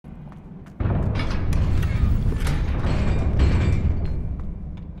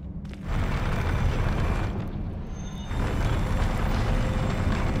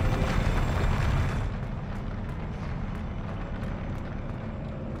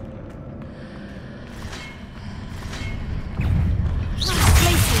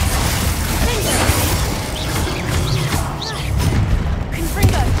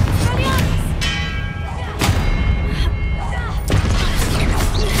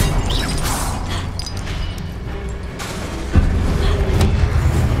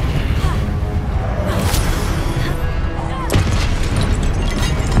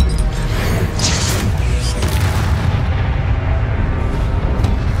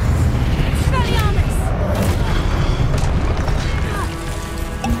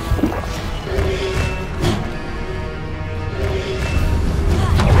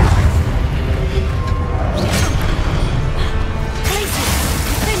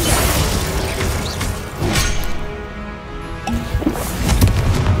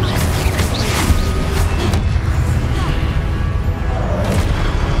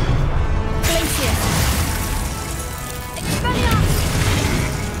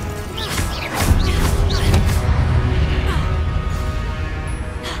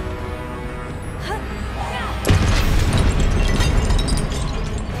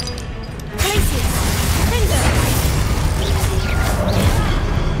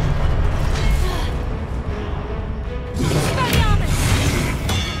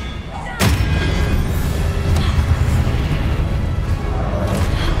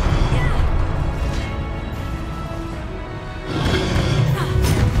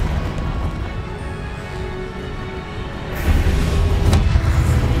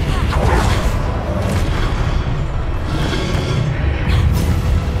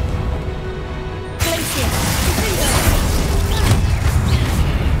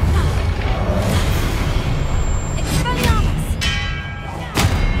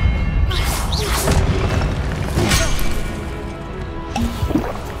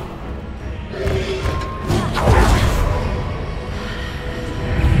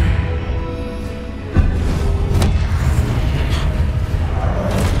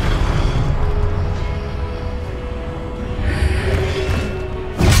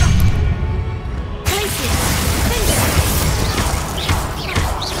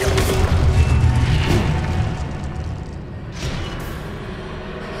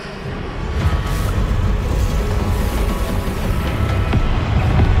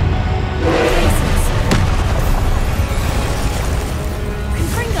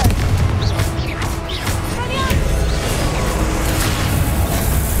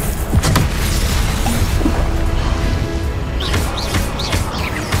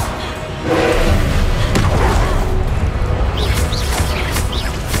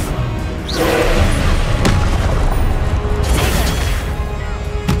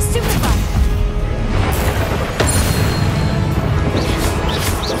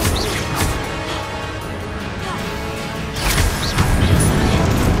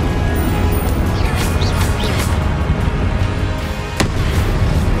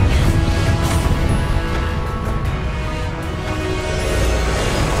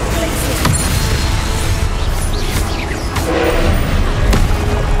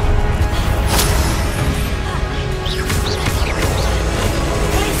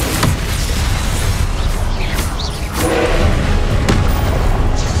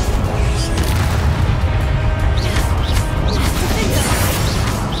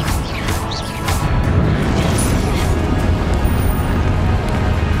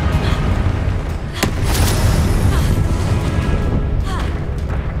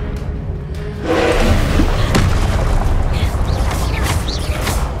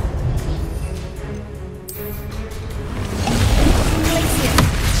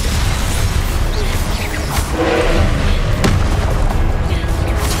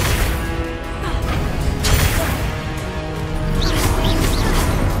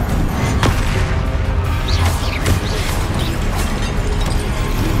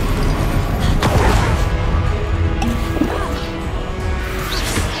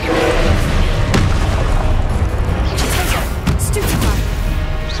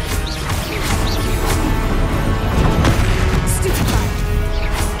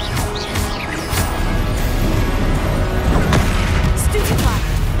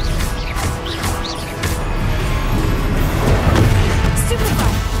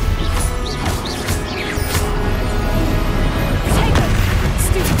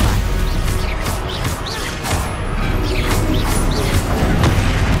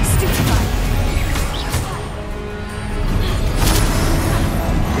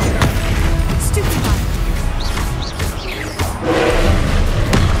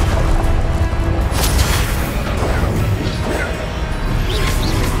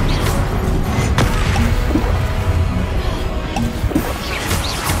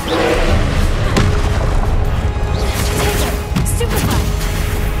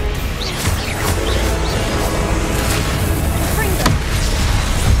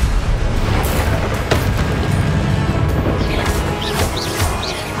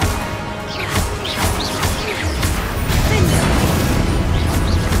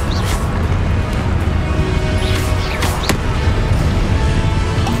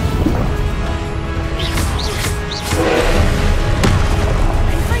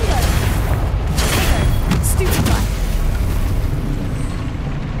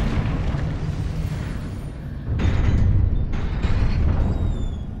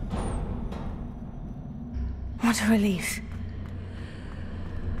relief.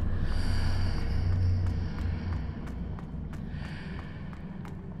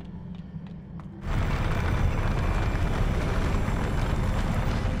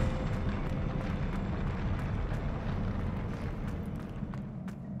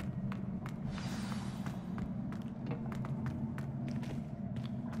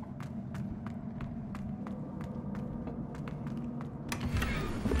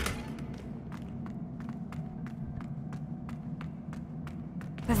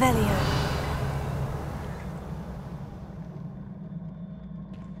 Revelio.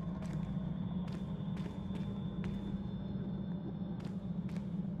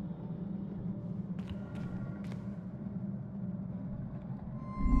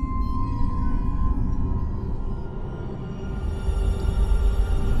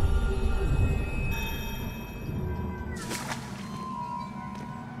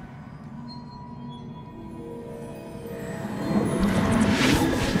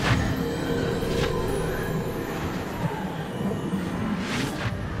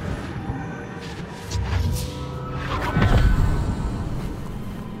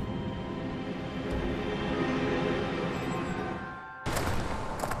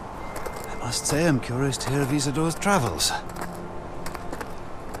 I must say I'm curious to hear of Isadore's travels.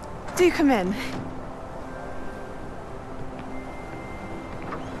 Do come in.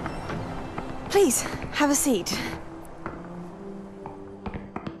 Please, have a seat.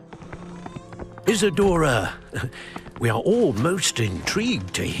 Isadora, we are all most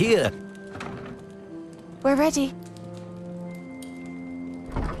intrigued to hear. We're ready.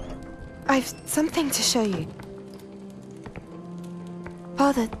 I've something to show you.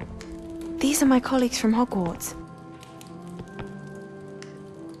 Father, these are my colleagues from Hogwarts.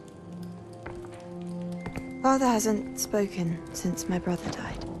 Father hasn't spoken since my brother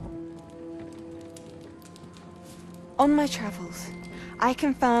died. On my travels, I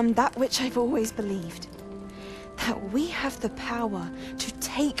confirmed that which I've always believed. That we have the power to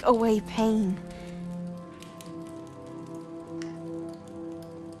take away pain.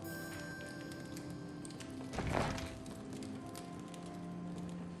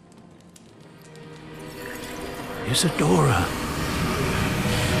 Isadora.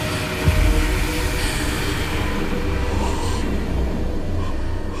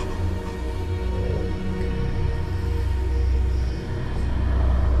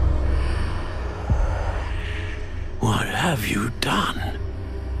 What have you done?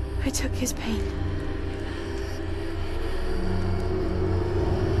 I took his pain.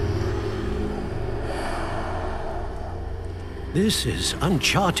 This is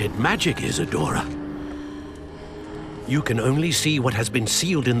uncharted magic, Isadora. You can only see what has been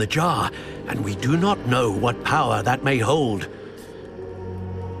sealed in the jar, and we do not know what power that may hold.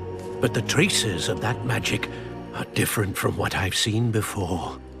 But the traces of that magic are different from what I've seen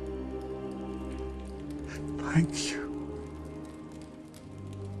before. Thank you.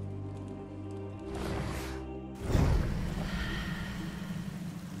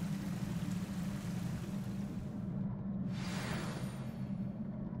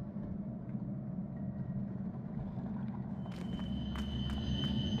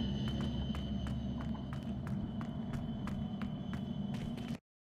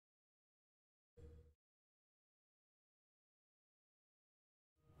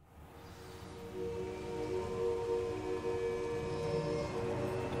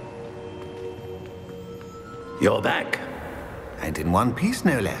 You're back. And in one piece,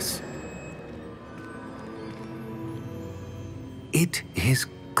 no less. It is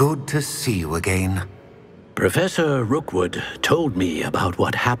good to see you again. Professor Rookwood told me about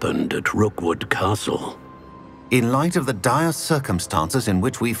what happened at Rookwood Castle. In light of the dire circumstances in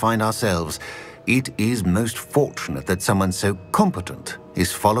which we find ourselves, it is most fortunate that someone so competent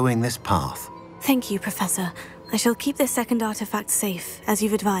is following this path. Thank you, Professor. I shall keep this second artifact safe, as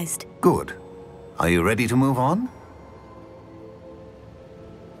you've advised. Good. Are you ready to move on?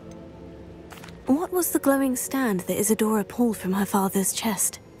 What was the glowing stand that Isadora pulled from her father's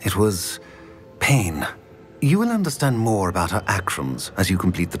chest? It was pain. You will understand more about her actions as you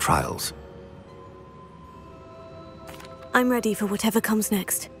complete the trials. I'm ready for whatever comes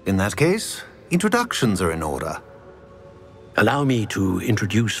next. In that case, introductions are in order. Allow me to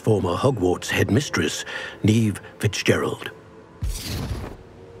introduce former Hogwarts headmistress, Neve Fitzgerald.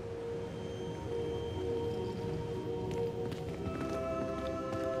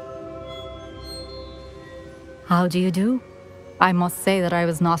 How do you do? I must say that I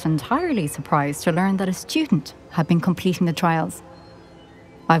was not entirely surprised to learn that a student had been completing the trials.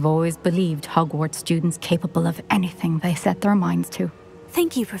 I've always believed Hogwarts students capable of anything they set their minds to.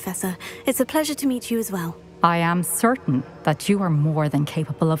 Thank you, Professor. It's a pleasure to meet you as well. I am certain that you are more than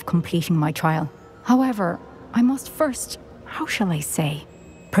capable of completing my trial. However, I must first, how shall I say,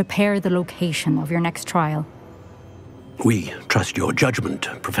 prepare the location of your next trial. We trust your judgment,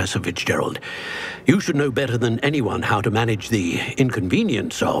 Professor Fitzgerald. You should know better than anyone how to manage the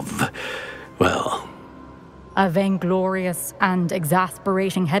inconvenience of, well... A vainglorious and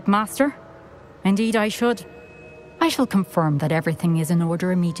exasperating headmaster? Indeed I should. I shall confirm that everything is in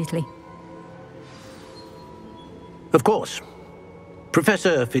order immediately. Of course.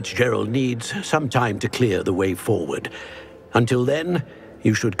 Professor Fitzgerald needs some time to clear the way forward. Until then,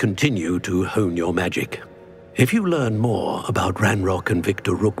 you should continue to hone your magic. If you learn more about Ranrock and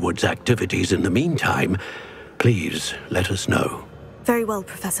Victor Rookwood's activities in the meantime, please let us know. Very well,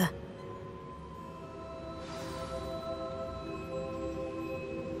 Professor.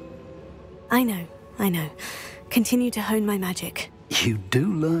 I know. Continue to hone my magic. You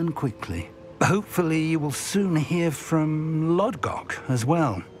do learn quickly. Hopefully you will soon hear from Lodgok as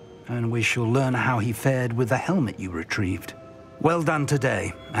well, and we shall learn how he fared with the helmet you retrieved. Well done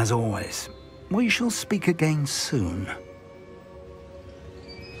today, as always. We shall speak again soon.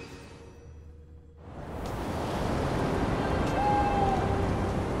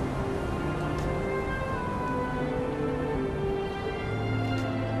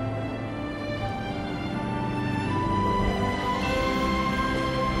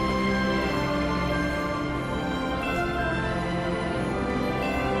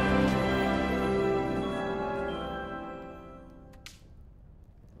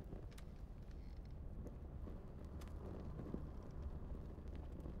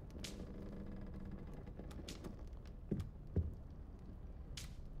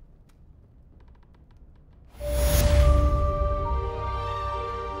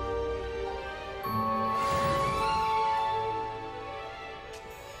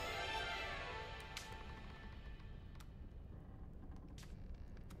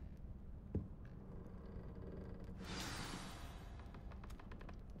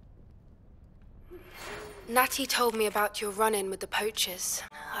 Natty told me about your run-in with the poachers.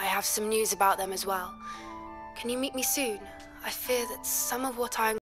 I have some news about them as well. Can you meet me soon? I fear that some of what I